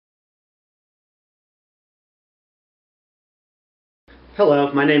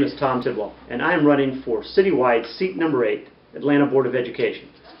Hello, my name is Tom Tidwell, and I am running for citywide seat number 8, Atlanta Board of Education.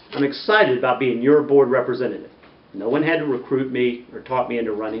 I'm excited about being your board representative. No one had to recruit me or talk me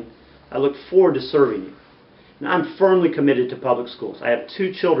into running. I look forward to serving you. And I'm firmly committed to public schools. I have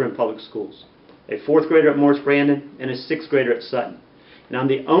 2 children in public schools, a 4th grader at Morris Brandon and a 6th grader at Sutton. And I'm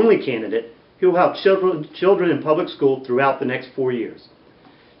the only candidate who will help children in public school throughout the next 4 years.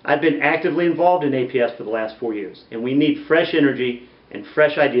 I've been actively involved in APS for the last 4 years, and we need fresh energy and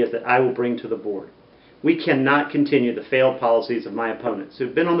fresh ideas that I will bring to the board. We cannot continue the failed policies of my opponents who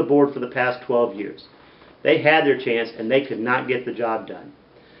have been on the board for the past 12 years. They had their chance and they could not get the job done.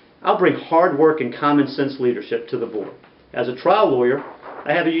 I'll bring hard work and common sense leadership to the board. As a trial lawyer,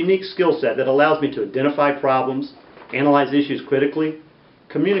 I have a unique skill set that allows me to identify problems, analyze issues critically,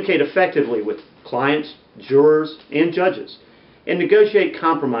 communicate effectively with clients, jurors, and judges, and negotiate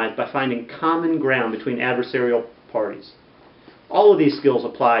compromise by finding common ground between adversarial parties. All of these skills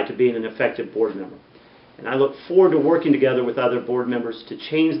apply to being an effective board member, and I look forward to working together with other board members to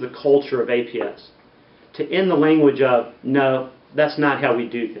change the culture of APS, to end the language of, no, that's not how we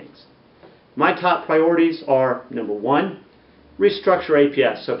do things. My top priorities are, number 1, restructure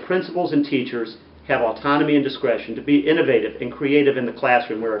APS so principals and teachers have autonomy and discretion to be innovative and creative in the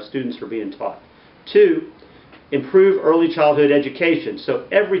classroom where our students are being taught. 2, improve early childhood education so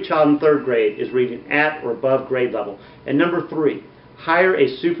every child in 3rd grade is reading at or above grade level. And number 3, hire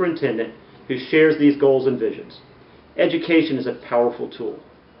a superintendent who shares these goals and visions. Education is a powerful tool,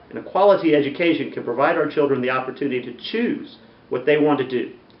 and a quality education can provide our children the opportunity to choose what they want to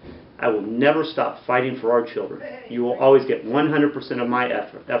do. I will never stop fighting for our children. You will always get 100% of my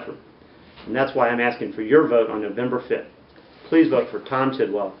effort, and that's why I'm asking for your vote on November 5th. Please vote for Tom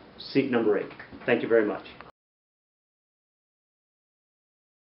Tidwell, seat number 8. Thank you very much.